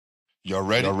Y'all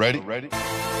ready? Y'all ready?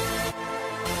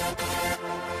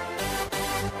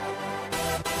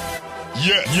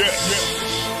 Yes.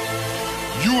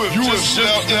 You have just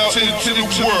stepped out into the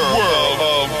world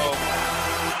of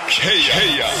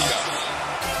chaos.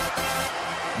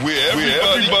 Where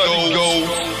everybody goes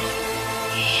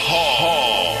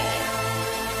hard.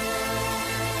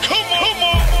 Come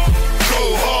on.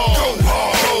 Go hard. Go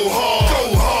hard.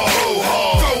 Go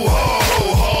hard. Go hard. Go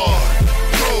hard.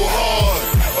 Go hard.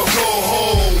 Or go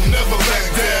home. Never back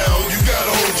down. You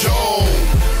gotta hold your own.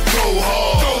 Go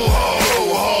hard. Go hard. Go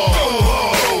hard. Go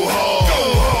hard. Go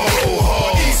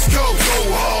hard. East Coast. Go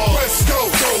hard. West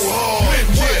Coast. Go hard.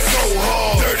 Midwest. Go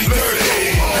hard. Dirty.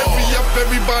 Hurry up,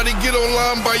 everybody. Get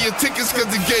online. Buy your tickets cause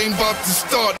the game about to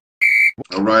start.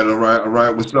 All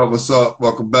right. What's up?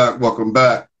 Welcome back.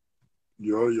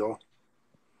 Yo.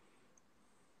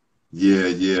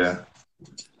 Yeah.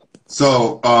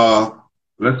 So,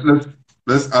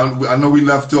 let's. I know we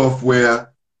left off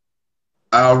where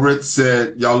Al Rich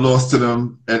said y'all lost to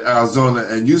them in Arizona,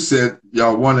 and you said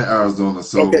y'all won in Arizona.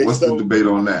 So, what's the debate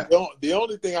on that? The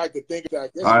only thing I could think of, I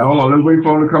guess. All right, hold on. Let's wait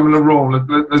for him to come in the room. Let's,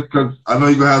 because I know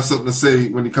you're gonna have something to say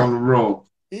when he comes in the room.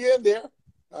 He in there.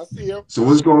 I see him. So,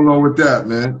 what's going on with that,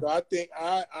 man? So I think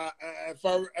if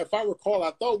I recall,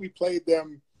 I thought we played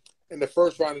them in the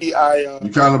first round. You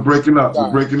kind of breaking up.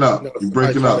 You're breaking up.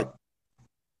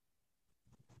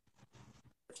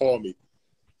 Call me.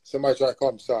 Somebody tried to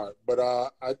call me. Sorry, but I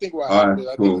think what happened is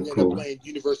I think we ended up playing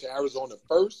University of Arizona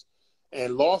first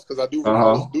and lost because I do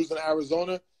remember losing to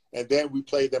Arizona, and then we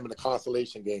played them in the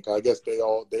consolation game because I guess they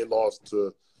lost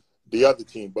to the other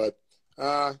team, but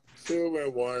still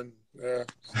win one. Yeah,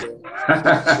 still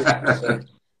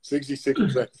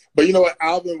 66%. But you know what?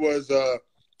 Alvin was a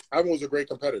great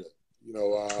competitor.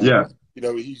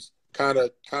 He's kind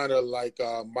of like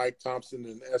Mike Thompson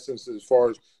in essence as far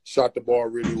as shot the ball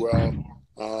really well.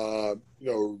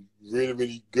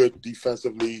 Really good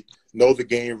defensively. Know the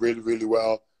game really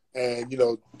well. And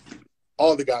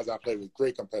all the guys I played with,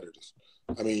 great competitors.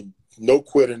 I mean, no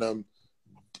quitting them.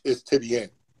 It's to the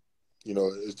end.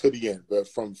 It's to the end. But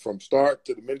from start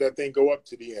to the minute that thing go up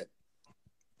to the end.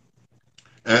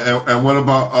 And what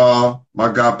about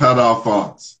my guy Pat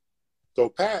Alphonse? So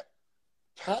Pat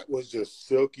was just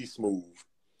silky smooth.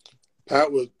 Pat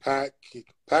can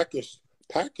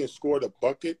score the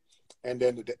bucket, and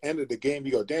then at the end of the game,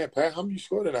 you go, "Damn, Pat, how many you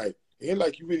scored tonight?" It ain't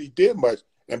like you really did much,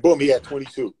 and boom, he had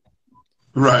 22.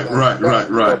 Right.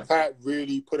 Pat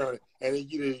really put on it, and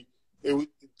it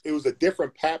was a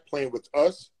different Pat playing with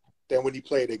us than when he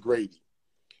played at Grady.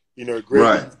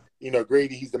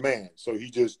 Grady, he's the man, so he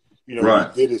just he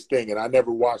did his thing, and I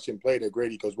never watched him play at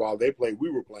Grady because while they played,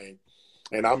 we were playing.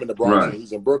 And I'm in the Bronx and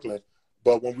he's in Brooklyn.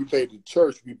 But when we played in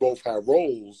church, we both had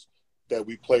roles that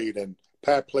we played. And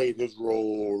Pat played his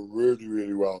role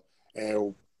really well.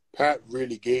 And Pat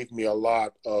really gave me a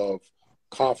lot of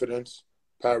confidence.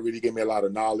 Pat really gave me a lot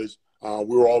of knowledge.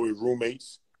 We were always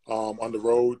roommates on the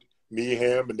road, me and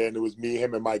him. And then it was me,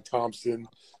 him, and Mike Thompson.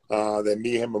 Then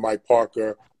me, him, and Mike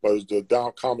Parker. But it was the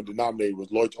common denominator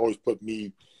was Lloyd always put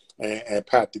me and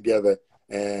Pat together.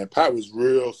 And Pat was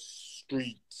real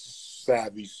street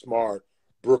savvy, smart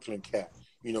Brooklyn cat.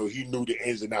 He knew the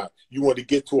ins and outs. You want to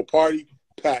get to a party,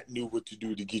 Pat knew what to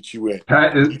do to get you in.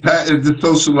 Pat is the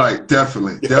socialite,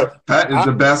 definitely. Pat is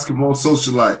the basketball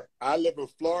socialite. I live in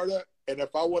Florida, and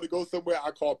if I want to go somewhere,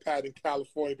 I call Pat in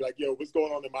California, be like, "Yo, what's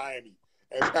going on in Miami?"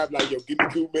 And Pat be like, "Yo, give me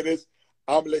 2 minutes.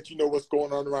 I'm gonna let you know what's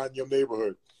going on around your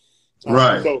neighborhood."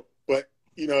 Right. But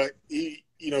he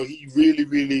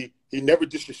really he never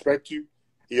disrespect you.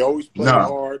 He always played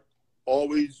hard.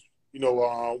 Always.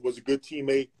 Was a good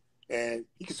teammate, and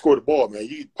he can score the ball, man.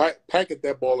 You packet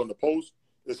that ball on the post,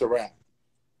 it's a wrap.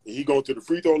 He going to the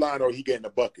free throw line or he getting the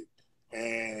bucket.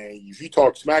 And if you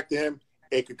talk smack to him,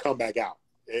 it could come back out.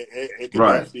 It could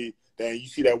actually, then you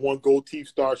see that one gold teeth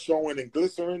start showing and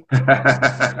glistering.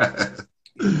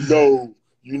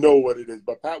 you know what it is.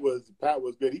 But Pat was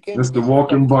good. He came Mr.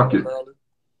 Walking Bucket.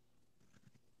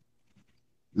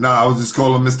 I was just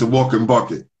calling Mr. Walking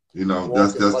Bucket.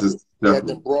 That's just he had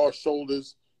them broad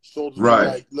shoulders look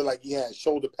like he had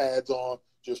shoulder pads on,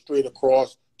 just straight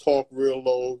across, talk real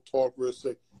low, talk real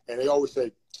sick. And they always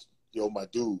say, "Yo, my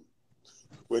dude."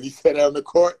 When he said that on the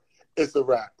court, it's a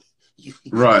wrap. You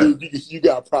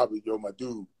got problems, yo, my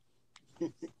dude.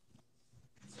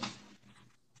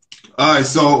 All right,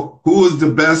 so who was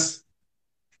the best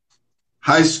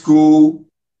high school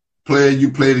player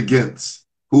you played against?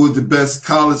 Who was the best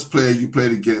college player you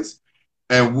played against?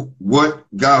 And what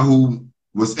guy who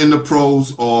was in the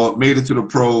pros or made it to the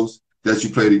pros that you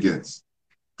played against?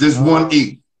 Just one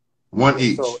each.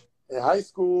 So in high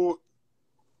school,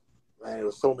 Man, there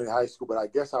was so many high school, but I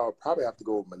guess I would probably have to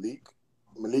go with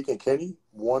Malik and Kenny,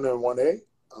 1 and 1A.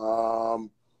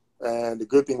 And the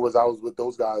good thing was I was with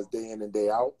those guys day in and day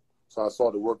out, so I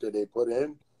saw the work that they put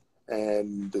in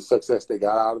and the success they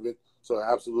got out of it. So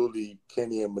absolutely,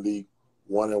 Kenny and Malik,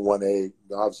 1 and 1A,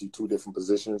 obviously 2 different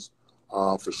positions,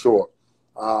 for sure.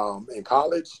 In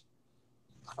college,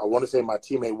 I want to say my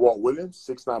teammate Walt Williams,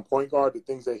 6'9" point guard, the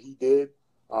things that he did,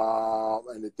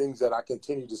 and the things that I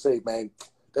continue to say, man,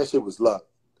 that shit was luck.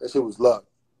 That shit was luck.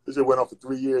 This shit went on for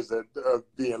 3 years of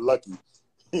being lucky,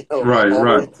 you know, all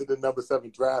the way to the number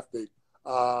 7 draft pick.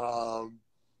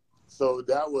 So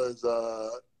that was,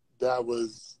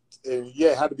 and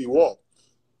yeah, it had to be Walt.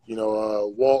 You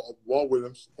know, Walt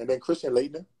Williams, and then Christian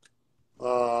Laettner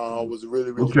was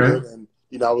really good. And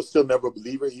you know, I was still never a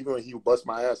believer, even when he would bust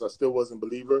my ass. I still wasn't a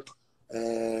believer.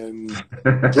 And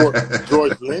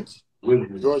George Lynch.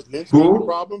 George Lynch gave me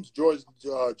problems. George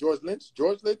Lynch,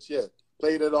 yeah,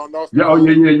 played it on North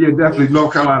Carolina. Yeah, definitely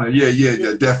North Carolina.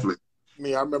 Yeah, definitely. I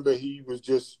mean, I remember he was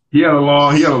just he had a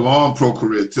long pro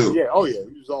career too. Yeah,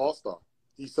 he was an all-star.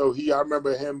 I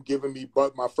remember him giving me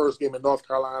my first game in North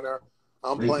Carolina.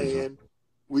 I'm playing.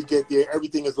 We get there.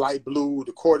 Everything is light blue.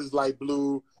 The court is light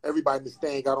blue. Everybody in the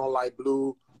stand got on light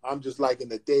blue. I'm just like in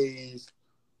the daze.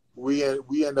 We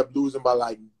end up losing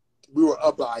by we were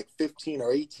up by 15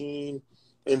 or 18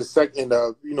 in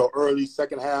the early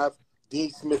second half.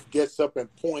 Dean Smith gets up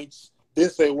and points.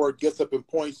 Didn't say a word. Gets up and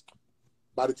points.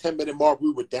 By the 10-minute mark,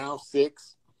 we were down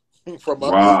 6 from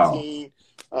up 18.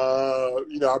 I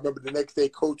remember the next day,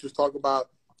 coach was talking about.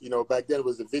 Back then it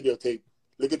was a videotape.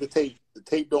 Look at the tape. The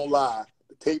tape don't lie.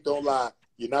 The tape don't lie.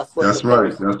 You're not fronting the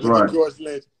post. That's Look right. at George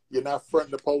Lynch. You're not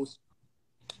fronting the post.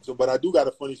 So, but I do got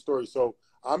a funny story. So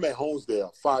I'm at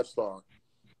Honesdale, 5-star.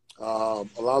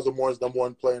 Alonzo Moore's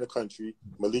 #1 player in the country.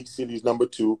 Malik Sealy's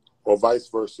 #2, or vice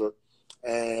versa.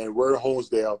 And we're at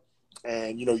Honesdale,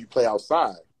 and you play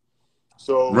outside.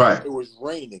 So It was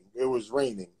raining.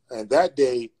 And that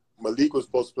day, Malik was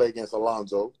supposed to play against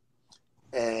Alonzo,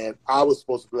 and I was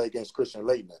supposed to play against Christian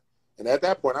Laettner. And at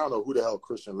that point, I don't know who the hell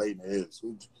Christian Laettner is.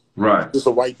 Right. Just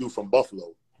a white dude from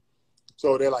Buffalo.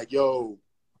 So they're like, yo,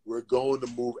 we're going to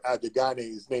move out.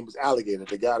 His name was Alligator,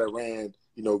 the guy that ran,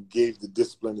 gave the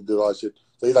discipline and did all that shit.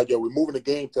 So he's like, yo, we're moving the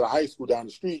game to the high school down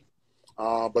the street.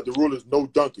 But the rule is no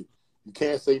dunking. You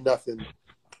can't say nothing.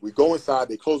 We go inside.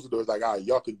 They close the doors. Like, all right,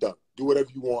 y'all can dunk. Do whatever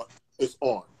you want. It's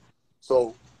on.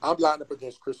 So I'm lined up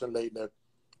against Christian Laettner.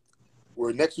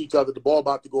 We're next to each other. The ball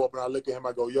about to go up, and I look at him.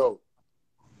 I go, yo,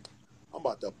 I'm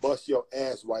about to bust your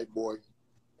ass, white boy.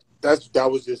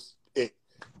 That was just it.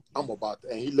 I'm about to.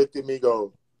 And he looked at me and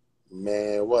go,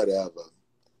 man, whatever.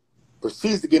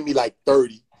 Proceeds to give me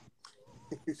 30.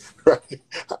 Right?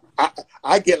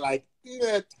 I get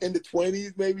in the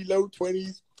 20s, maybe low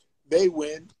 20s. They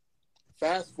win.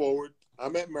 Fast forward,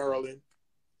 I'm at Maryland.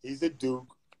 He's at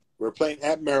Duke. We're playing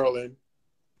at Maryland.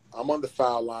 I'm on the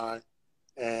foul line.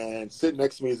 And sitting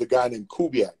next to me is a guy named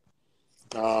Kubiak.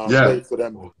 Played for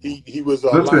them. He was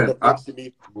lined up next to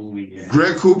me.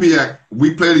 Greg Kubiak,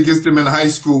 we played against him in high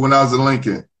school when I was in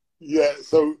Lincoln. Yeah,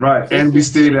 so and we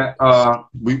stayed at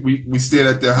we stayed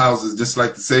at their houses, just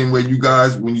like the same way you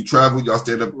guys, when you traveled, y'all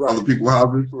stayed at other people's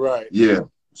houses. Right. Yeah.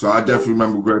 So I definitely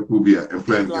remember Greg Kubiak and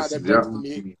playing against him.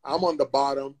 Me. I'm on the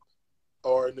bottom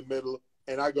or in the middle,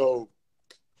 and I go,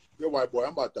 yo, white boy,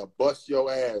 I'm about to bust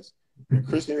your ass. And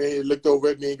Christian looked over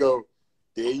at me and go,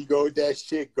 there you go with that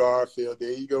shit, Garfield.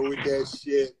 There you go with that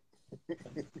shit.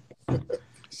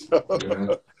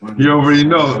 You already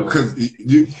know, because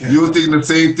you were thinking the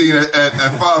same thing at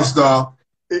 5-star.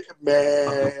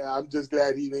 Man, I'm just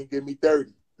glad he didn't give me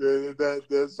 30.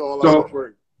 That's all I was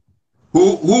worried.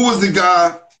 Who was the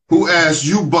guy who asked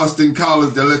you bust in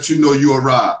college that let you know you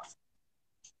arrived?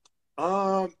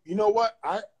 You know what?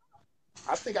 I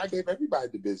think I gave everybody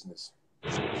the business.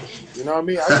 You know what I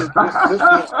mean? I just being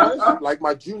honest, like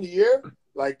my junior year,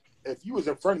 if you was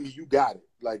in front of me, you got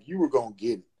it. You were gonna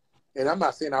get it. And I'm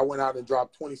not saying I went out and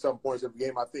dropped 20-something points every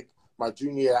game. I think my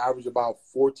junior year averaged about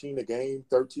 14 a game,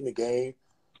 13 a game.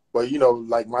 But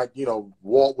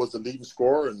Walt was the leading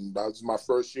scorer, and that was my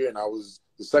first year, and I was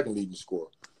the second leading scorer.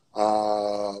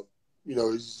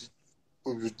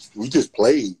 We just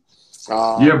played.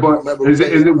 But is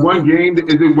it one game?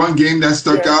 Is it one game that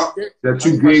stuck out that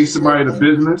you gave somebody the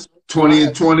business? 20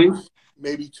 and 20,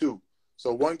 maybe 2.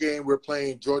 So one game we're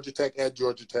playing Georgia Tech at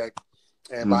Georgia Tech,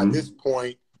 and by this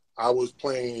point I was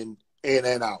playing in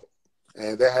and out,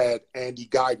 and they had Andy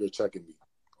Geiger checking me.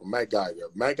 Matt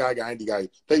Geiger, Andy Geiger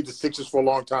played the Sixers for a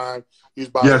long time. He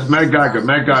was Matt Geiger.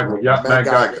 Yeah, Matt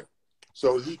Geiger.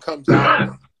 So he comes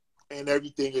out, and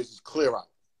everything is clear out.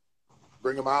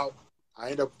 Bring him out. I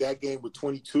ended up that game with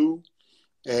 22.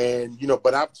 And,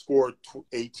 but I've scored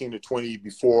 18 to 20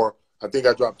 before. I think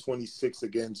I dropped 26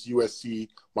 against USC,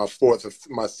 my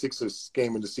sixth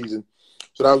game in the season.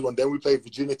 So that was one. Then we played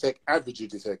Virginia Tech at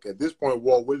Virginia Tech. At this point,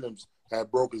 Walt Williams had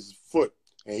broke his foot,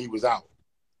 and he was out.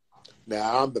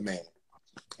 Now I'm the man.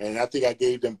 And I think I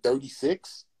gave them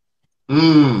 36.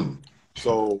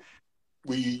 So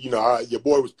your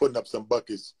boy was putting up some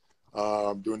buckets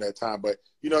during that time. But,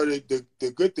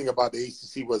 the good thing about the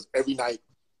ACC was every night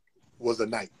was a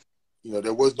night.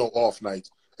 There was no off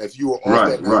nights. If you were off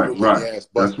that night, you were getting your ass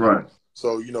busted. That's right.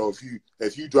 So,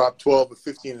 if you drop 12 or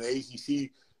 15 in the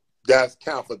ACC, that's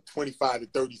count for 25 to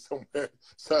 30 somewhere.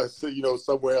 So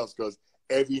somewhere else, because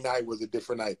every night was a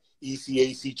different night.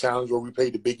 ECAC Challenge where we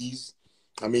played the Big East.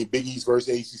 Big East versus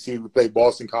ACC. We played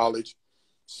Boston College,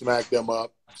 smacked them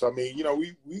up. So,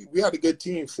 we had a good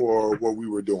team for what we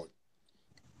were doing.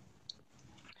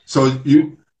 So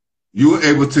you were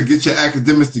able to get your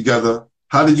academics together.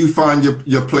 How did you find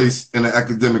your place in the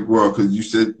academic world? Because you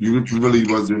said you really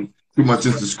wasn't too much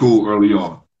into school early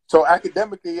on. So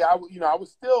academically, I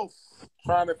was still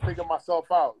trying to figure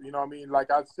myself out.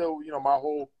 I still,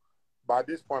 by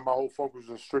this point, my whole focus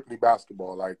was strictly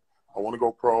basketball. Like, I want to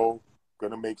go pro,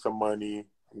 going to make some money.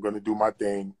 I'm going to do my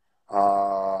thing.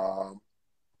 I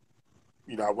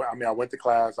went to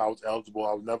class. I was eligible.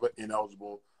 I was never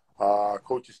ineligible.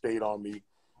 Coaches stayed on me.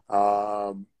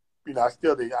 I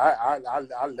still did.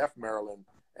 I left Maryland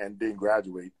and didn't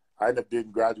graduate. I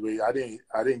didn't graduate. I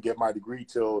didn't get my degree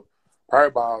till probably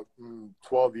about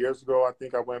 12 years ago. I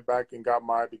think I went back and got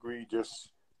my degree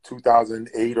just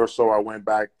 2008 or so. I went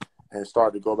back and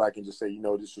started to go back and just say,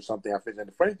 this was something I finished. And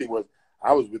the funny thing was,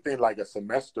 I was within like a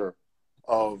semester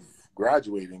of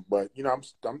graduating, but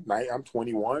I'm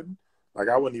 21. Like,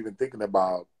 I wasn't even thinking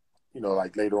about,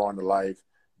 like later on in life,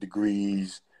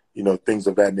 degrees, things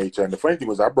of that nature. And the funny thing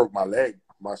was, I broke my leg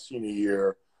my senior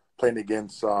year playing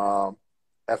against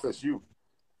FSU.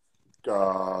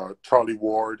 Charlie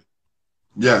Ward.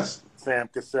 Yes. Sam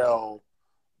Cassell,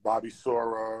 Bobby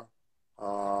Sora,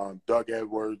 Doug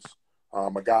Edwards,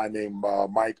 a guy named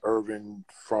Mike Irvin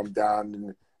from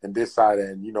down in this side.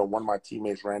 And, one of my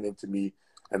teammates ran into me,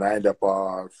 and I ended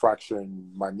up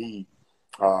fracturing my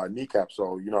kneecap.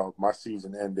 So, my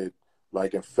season ended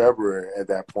like in February at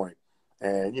that point.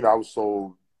 And, I was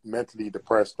so mentally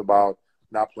depressed about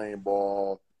not playing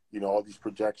ball, all these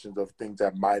projections of things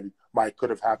that could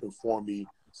have happened for me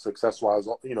success-wise,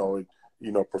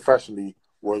 professionally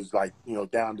was like,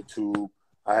 down the tube.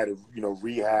 I had to,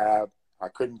 rehab. I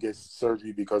couldn't get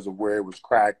surgery because of where it was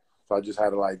cracked. So I just had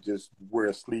to just wear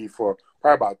a sleeve for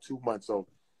probably about 2 months. So,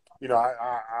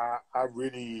 I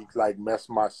really messed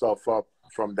myself up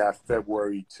from that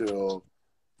February till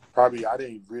probably I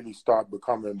didn't really start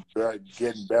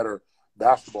getting better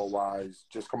basketball-wise,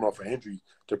 just coming off an injury,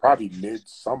 to probably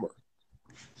mid-summer.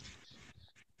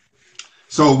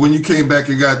 So when you came back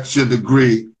and got your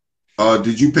degree,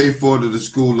 did you pay for it or the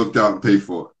school looked out and paid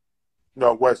for it?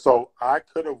 No, so I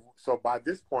could have. So by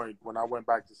this point, when I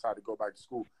decided to go back to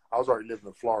school, I was already living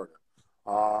in Florida.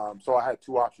 So I had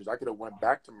two options. I could have went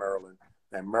back to Maryland,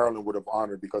 and Maryland would have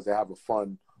honored, because they have a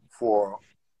fund for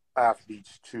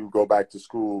athletes to go back to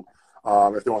school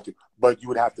if they want to. But you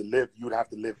would have to live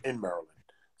in Maryland.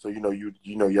 So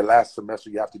your last semester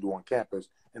you have to do on campus,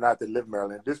 and I have to live in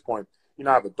Maryland. At this point,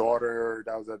 I have a daughter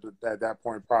that was at that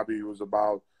point probably was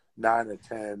about 9 or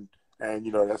 10,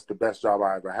 and that's the best job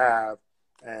I ever have.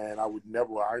 And I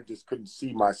just couldn't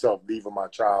see myself leaving my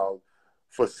child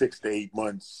for 6 to 8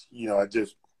 months.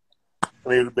 It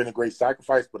would have been a great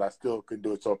sacrifice, but I still couldn't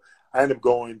do it. So I ended up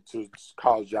going to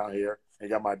college down here and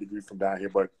got my degree from down here.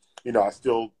 But, I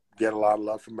still get a lot of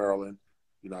love from Maryland.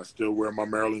 I still wear my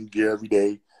Maryland gear every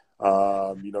day.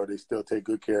 They still take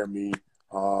good care of me.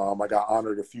 I got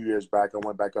honored a few years back. I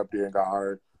went back up there and got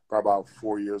honored probably about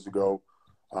 4 years ago.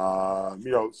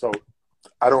 So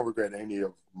I don't regret any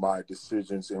of my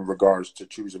decisions in regards to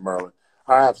choosing Maryland.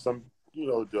 I have some,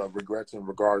 regrets in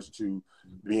regards to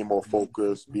being more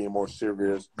focused, being more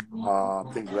serious,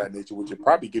 things of that nature, which would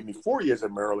probably give me 4 years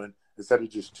at Maryland instead of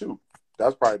just 2.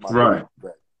 That's probably my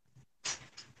regret.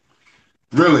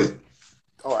 Really?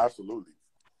 Oh, absolutely.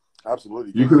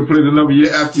 Absolutely. You could have played another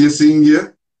year after your senior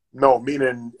year? No,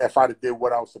 meaning if I did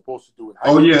what I was supposed to do in high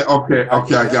school. Oh, yeah,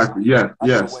 okay, I got you.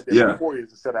 Yeah, went there for 4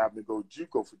 years instead of having to go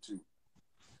JUCO for 2.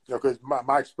 Because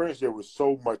my experience there was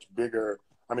so much bigger.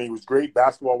 I mean, it was great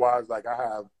basketball-wise. Like, I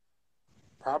have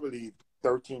probably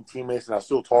 13 teammates, and I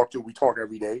still talk to. We talk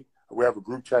every day. We have a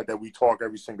group chat that we talk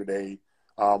every single day.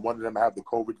 One of them have the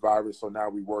COVID virus, so now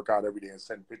we work out every day and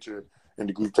send pictures in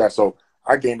the group chat. So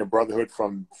I gained a brotherhood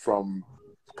from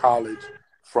college,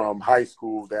 from high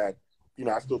school that, you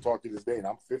know, I still talk to this day, and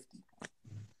I'm 50.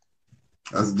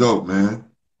 That's dope, man.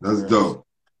 That's dope.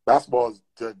 Basketball is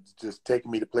just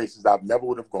taking me to places I never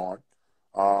would have gone.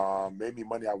 Made me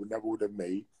money I would never would have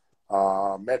made.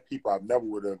 Met people I never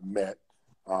would have met.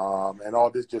 And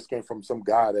all this just came from some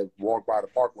guy that walked by the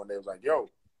park one day. Was like, "Yo,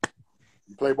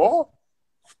 you play ball?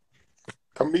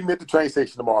 Come meet me at the train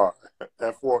station tomorrow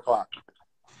at 4:00."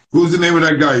 Who's the name of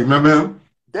that guy? You remember him?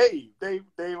 Dave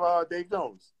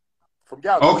Jones from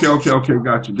Gaucho. Okay.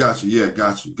 Got you. Yeah,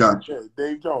 got you. Yeah,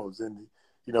 Dave Jones, and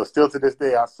you know, still to this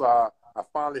day, I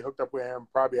finally hooked up with him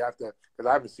probably after, because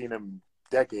I haven't seen him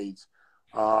decades.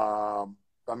 I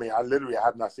mean, I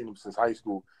have not seen him since high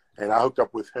school, and I hooked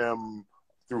up with him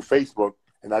through Facebook,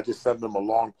 and I just sent him a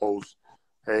long post.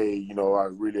 Hey, you know, I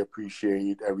really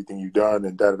appreciate everything you've done,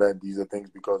 and these are things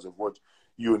because of what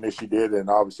you initially did, and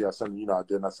obviously I sent him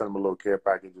a little care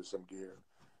package or some gear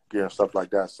and stuff like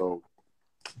that. So,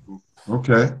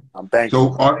 okay, I'm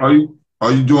thankful. So,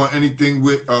 are you doing anything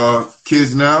with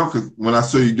kids now? Because when I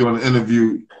saw you doing an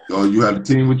interview, you had a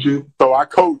team with you. So I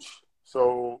coach.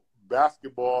 So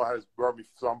basketball has brought me.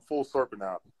 So I'm full circle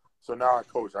now. So now I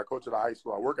coach. I coach at a high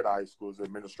school. I work at a high school as an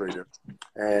administrator,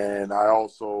 and I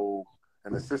also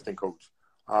an assistant coach.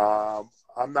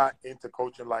 I'm not into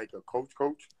coaching like a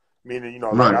coach, meaning, you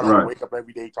know, like I don't wake up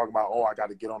every day talking about, oh, I got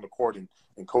to get on the court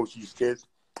and coach these kids.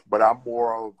 But I'm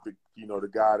more of the, you know, the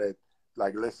guy that,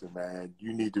 like, listen, man,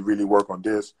 you need to really work on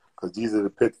this because these are the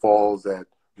pitfalls that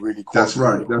really cause. That's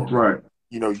right.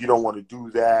 You know, you don't want to do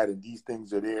that, and these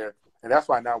things are there. And that's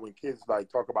why now when kids, like,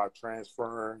 talk about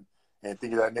transferring and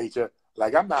things of that nature,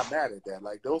 like, I'm not mad at that.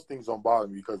 Like, those things don't bother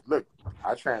me because, look,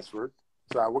 I transferred.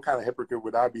 So what kind of hypocrite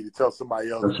would I be to tell somebody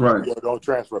else, that's right, yo, don't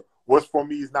transfer? What's for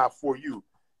me is not for you.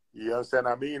 You understand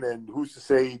what I mean? And who's to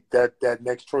say that that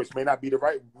next choice may not be the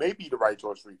right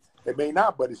choice for you? It may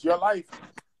not, but it's your life.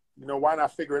 You know, why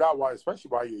not figure it out? Why, especially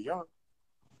while you're young.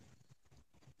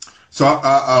 So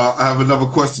I have another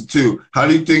question too. How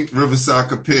do you think Riverside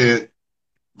compared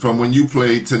from when you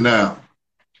played to now?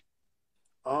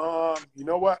 You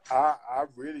know what? I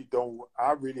really don't.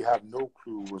 I really have no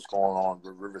clue what's going on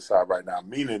with Riverside right now.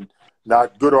 Meaning,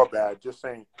 not good or bad. Just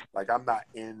saying, like, I'm not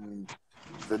in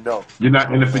the know. You're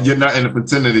not in the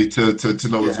vicinity to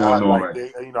know what's going on, right?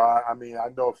 You know, I mean, I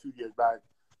know a few years back,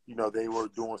 you know, they were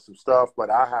doing some stuff, but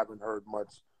I haven't heard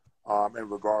much in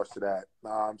regards to that.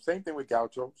 Same thing with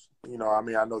Gauchos. You know, I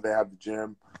mean, I know they have the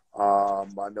gym.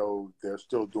 I know they're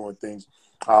still doing things.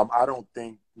 I don't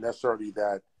think necessarily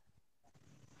that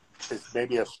it's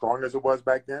maybe as strong as it was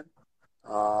back then.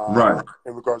 Right.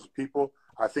 In regards to people,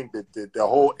 I think that the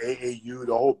whole AAU,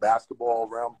 the whole basketball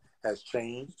realm has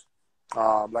changed.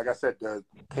 Like I said, the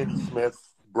Kenny Smith,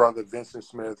 brother Vincent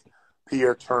Smith,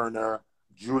 Pierre Turner,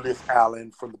 Julius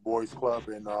Allen from the Boys Club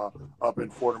up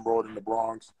in Fordham Road in the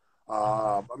Bronx.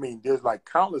 I mean, there's like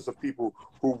countless of people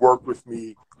who worked with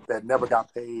me that never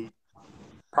got paid,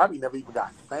 probably never even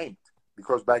got thanked.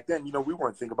 Because back then, you know, we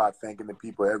weren't thinking about thanking the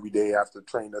people every day after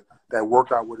training that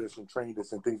worked out with us and trained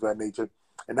us and things of that nature.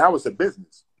 And now it's a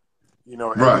business. You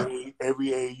know, every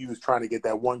AAU is trying to get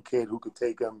that one kid who could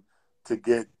take them to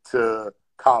get to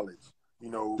college. You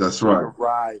know, that's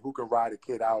right. Who can ride a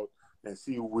kid out and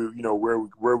see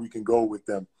where we can go with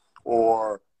them,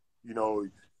 or, you know,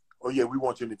 oh yeah, we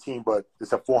want you in the team, but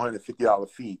it's a $450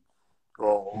 fee.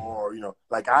 Or, you know,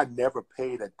 like, I never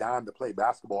paid a dime to play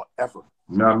basketball ever.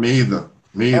 Not me either.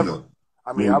 Me either.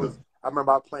 I mean, I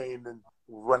remember playing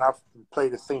when I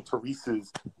played at St.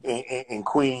 Teresa's in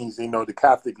Queens, you know, the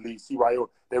Catholic League, CYO.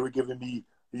 They were giving me,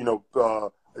 you know,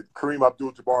 Kareem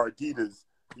Abdul-Jabbar Adidas,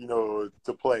 you know,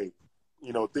 to play,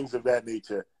 you know, things of that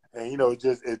nature. And, you know,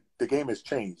 the game has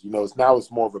changed. You know, now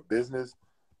it's more of a business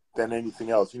than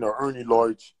anything else. You know, Ernie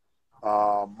Lloyd,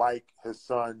 Mike, his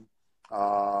son,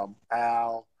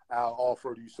 Al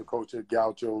Alford used to coach at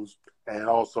Gauchos, and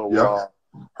also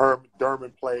Herm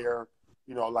Derman player.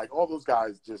 You know, like, all those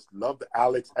guys just love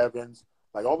Alex Evans.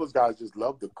 Like, all those guys just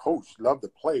love to coach, love to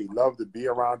play, love to be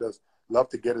around us, love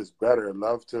to get us better,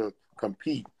 love to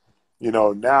compete. You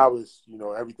know, now it's, you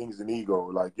know, everything's an ego.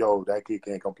 Like, yo, that kid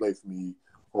can't come play for me.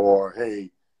 Or,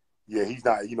 hey, yeah, he's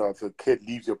not, you know, if a kid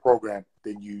leaves your program,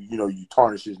 then you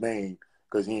tarnish his name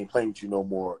because he ain't playing with you no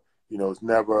more. You know, it's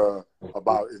never,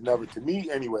 to me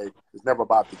anyway, it's never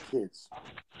about the kids.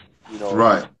 You know,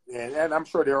 right. And I'm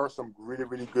sure there are some really,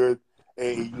 really good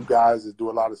AAU guys that do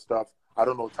a lot of stuff. I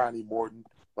don't know Tiny Morton,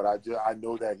 but I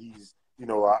know that he's, you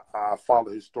know, I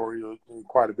follow his story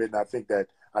quite a bit, and I think that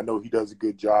I know he does a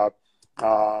good job.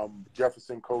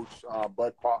 Jefferson coach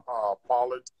Bud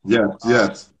Pollard.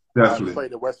 Yes, definitely.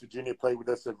 Played at West Virginia, played with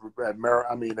us at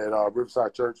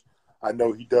Riverside Church. I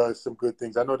know he does some good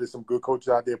things. I know there's some good coaches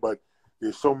out there, but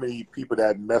there's so many people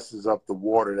that messes up the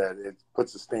water that it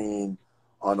puts a stain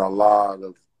on a lot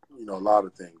of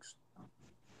things.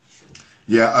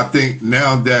 Yeah, I think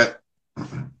now that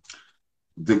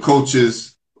the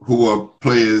coaches who are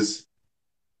players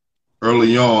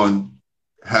early on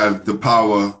have the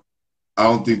power, I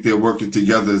don't think they're working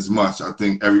together as much. I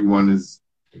think everyone is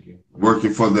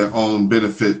working for their own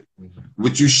benefit,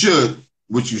 which you should.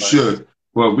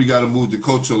 But we got to move the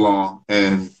coach along,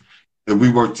 and if we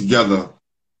work together,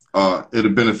 it'll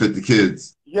benefit the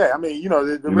kids. Yeah, I mean,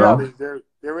 the reality is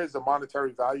there is a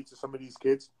monetary value to some of these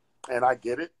kids, and I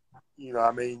get it. You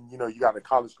got a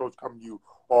college coach coming to you,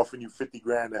 offering you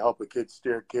 $50,000 to help a kid,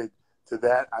 steer a kid to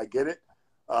that. I get it.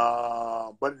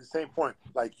 But at the same point,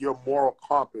 like, your moral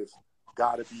compass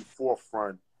got to be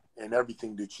forefront in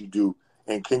everything that you do.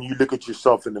 And can you look at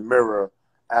yourself in the mirror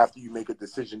after you make a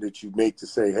decision that you make to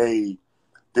say, hey,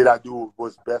 did I do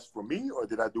what's best for me, or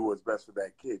did I do what's best for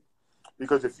that kid?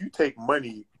 Because if you take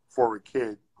money for a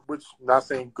kid, which I'm not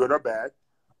saying good or bad,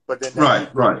 but then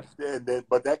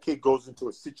but that kid goes into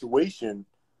a situation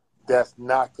that's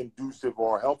not conducive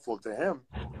or helpful to him,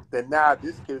 then now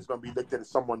this kid is going to be looked at as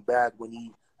someone bad when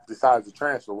he decides to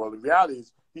transfer. Well, the reality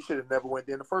is he should have never went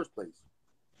there in the first place.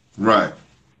 Right.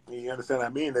 You understand what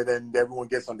I mean? And then everyone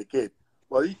gets on the kid.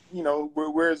 Well,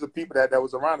 where's the people that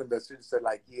was around him that said,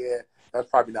 like, yeah, that's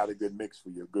probably not a good mix for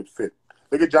you, a good fit.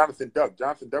 Look at Jonathan Duck.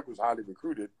 Jonathan Duck was highly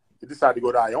recruited. He decided to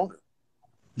go to Iona.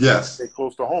 Yes. Stay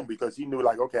close to home because he knew,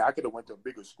 like, okay, I could have went to a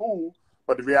bigger school,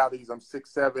 but the reality is I'm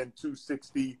 6'7",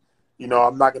 260.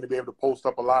 I'm not going to be able to post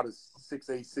up a lot of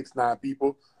 6'8", 6'9"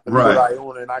 people. Let me go to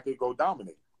Iona and I could go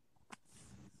dominate.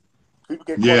 People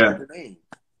get caught in the name.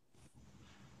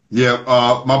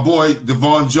 Yeah, my boy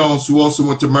Devon Jones, who also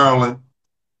went to Maryland,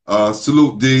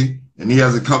 salute D, and he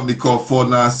has a company called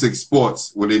 496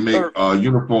 Sports where they make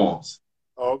uniforms.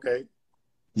 Oh, okay.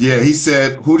 Yeah, he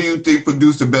said, who do you think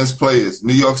produced the best players,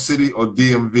 New York City or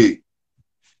DMV?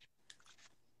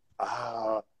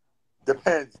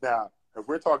 Depends. Now, if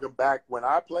we're talking back when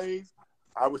I played,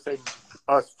 I would say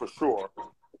us for sure.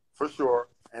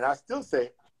 And I still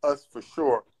say us for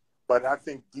sure. But I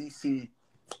think DC,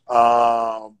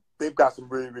 they've got some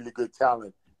really, really good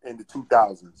talent in the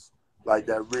 2000s. Like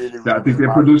that really, really. I think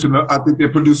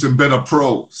they're producing better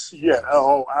pros. Yeah.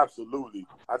 Oh, absolutely.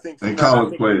 I think. And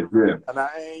college players. Yeah. And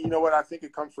you know what? I think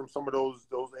it comes from some of those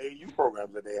AU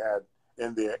programs that they had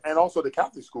in there, and also the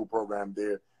Catholic school program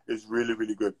there is really,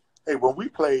 really good. Hey, when we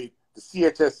played the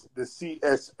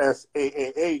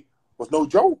CSSAAA was no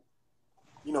joke.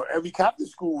 Every Catholic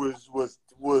school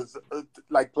was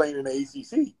like playing in the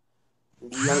ACC.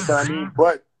 Do you understand what I mean?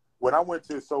 But when I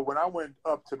went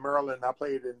up to Maryland, I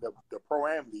played in the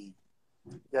Pro-Am League.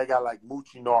 I got like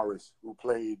Moochie Norris, who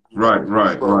played. Right.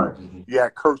 You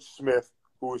had Kurt Smith,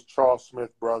 who was Charles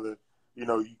Smith's brother.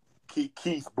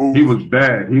 Keith Booth. He was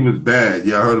bad.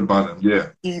 Yeah, I heard about him. Yeah.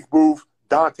 Keith Booth,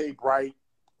 Dante Bright.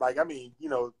 Like, I mean,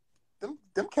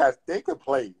 them cats, they could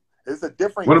play. It's a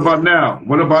different. What about now?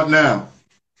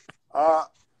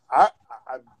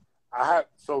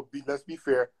 Let's be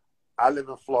fair. I live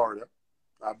in Florida.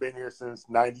 I've been here since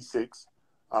 '96.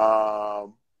 I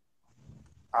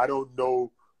don't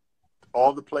know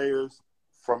all the players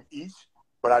from each,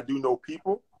 but I do know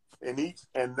people in each.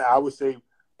 And I would say,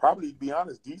 probably, to be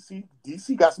honest,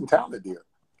 DC got some talent there.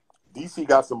 DC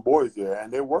got some boys there,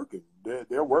 and they're working.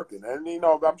 They're working. And,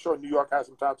 I'm sure New York has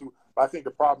some talent too. But I think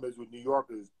the problem is with New York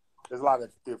is there's a lot of,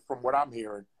 from what I'm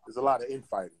hearing, there's a lot of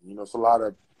infighting. It's a lot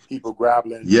of people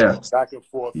grappling back and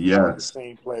forth with the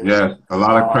same players. Yeah, a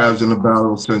lot of crabs in the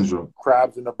barrel syndrome.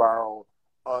 Crabs in the barrel,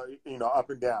 up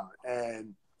and down.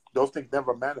 And those things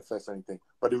never manifest anything.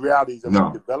 But the reality is that if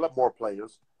we develop more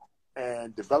players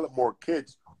and develop more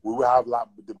kids, we will have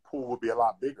the pool will be a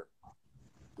lot bigger.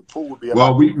 The pool would be a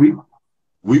lot bigger.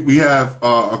 We have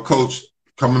a coach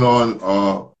coming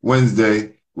on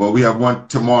Wednesday. Well, we have one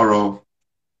tomorrow,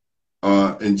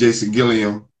 and Jason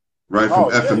Gilliam, right,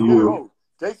 from FMU.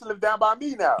 Jason lives down by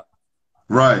me now.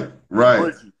 Right.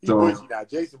 He's Butchie now.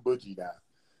 Jason Butchie now.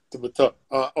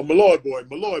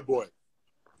 Malloy boy.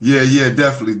 Yeah,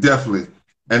 definitely.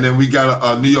 And then we got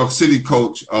a New York City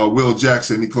coach, Will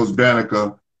Jackson. He coached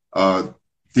Banneker.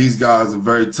 These guys are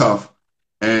very tough,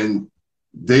 and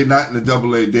they're not in the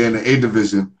AA. They're in the A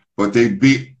division, but they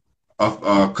beat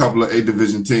a couple of A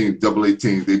division teams, AA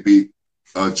teams. They beat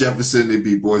Jefferson. They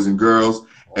beat Boys and Girls,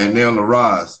 and they're on the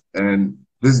rise. And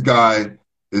this guy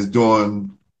is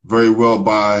doing very well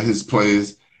by his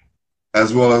players,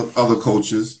 as well as other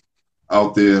coaches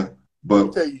out there.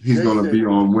 But he's going to be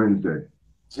on Wednesday.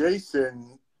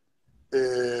 Jason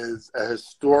is a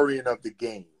historian of the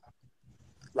game.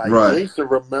 Like Jason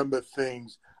remembered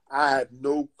things I had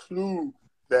no clue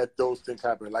that those things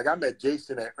happened. Like I met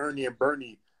Jason at Ernie and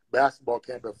Bernie basketball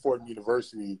camp at Fordham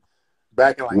University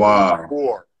back in like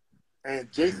 '84.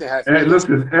 And Jason has. Hey,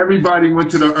 listen, everybody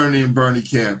went to the Ernie and Bernie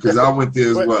camp because I went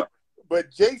there as well.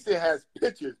 But Jason has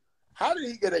pictures. How did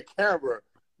he get a camera,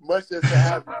 much as to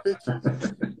have pictures?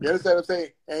 You understand what I'm saying?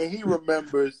 And he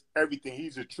remembers everything.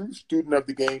 He's a true student of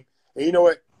the game. And you know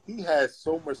what? He has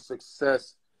so much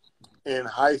success in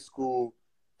high school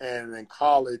and in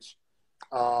college,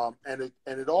 and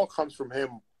it all comes from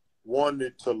him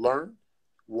wanted to learn,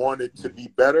 wanted to be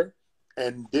better,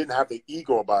 and didn't have the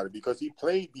ego about it because he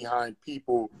played behind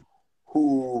people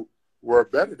who were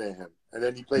better than him. And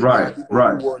then he played behind people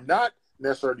who were not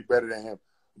necessarily better than him.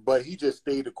 But he just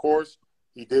stayed the course.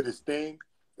 He did his thing.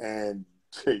 And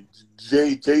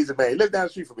Jay's a man. He lived down the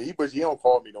street from me. He don't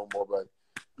call me no more, but,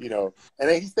 you know. And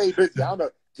then he stayed busy. I don't know.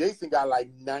 Jason got like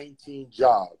 19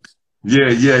 jobs. Yeah.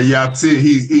 I see it.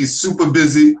 He's super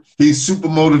busy. He's super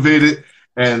motivated.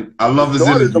 And I love his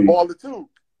energy. The baller too.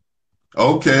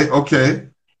 Okay.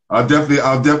 I'll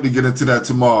definitely get into that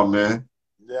tomorrow, man.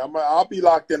 Yeah, I'll be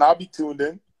locked in. I'll be tuned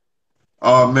in.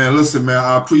 Oh, man, listen, man,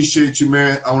 I appreciate you,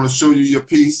 man. I want to show you your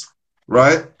piece,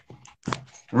 right?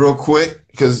 Real quick,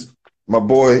 because my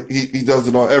boy, he does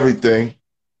it on everything.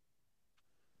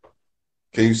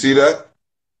 Can you see that?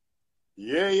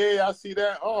 Yeah, I see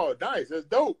that. Oh, nice. That's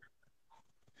dope.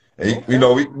 And, okay. You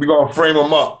know, we're going to frame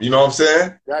him up. You know what I'm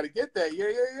saying? Got to get that.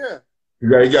 Yeah.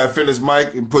 You got to finish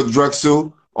Mike and put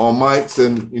Drexel on mics,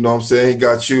 and, you know what I'm saying? He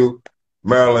got you,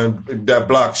 Maryland, that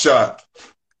block shot.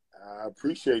 I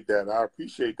appreciate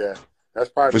that. That's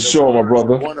probably for sure, my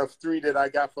brother. One of 3 that I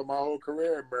got for my whole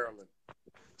career in Maryland.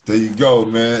 There you go,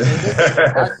 man.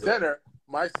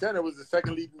 My center was the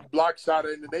second leading block shotter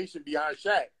in the nation behind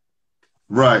Shaq.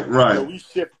 Right. So we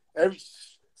shift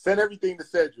send everything to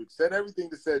Cedric.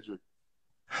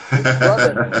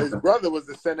 His brother was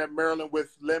the center at Maryland with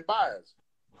Len Byers.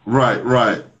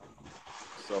 Right.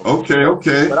 So,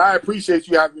 okay. But I appreciate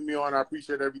you having me on. I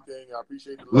appreciate everything. I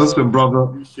appreciate the love. Listen,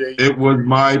 brother, it was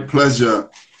my pleasure.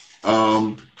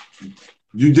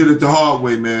 You did it the hard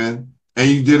way, man. And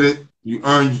you did it. You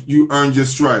earned your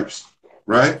stripes,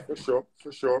 right?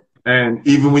 For sure. And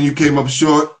even when you came up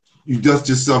short, you dust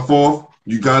yourself off.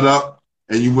 You got up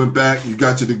and you went back. You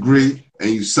got your degree and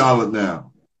you solid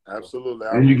now. Absolutely.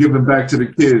 And you give it back to the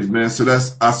kids, man. So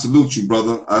I salute you,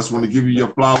 brother. I just want to give you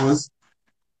your flowers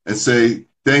and say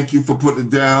thank you for putting it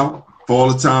down for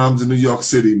all the times in New York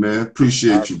City, man.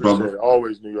 Appreciate you, brother.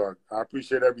 Always New York. I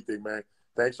appreciate everything, man.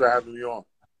 Thanks for having me on.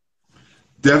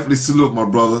 Definitely salute, my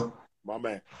brother. My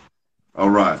man. All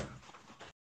right.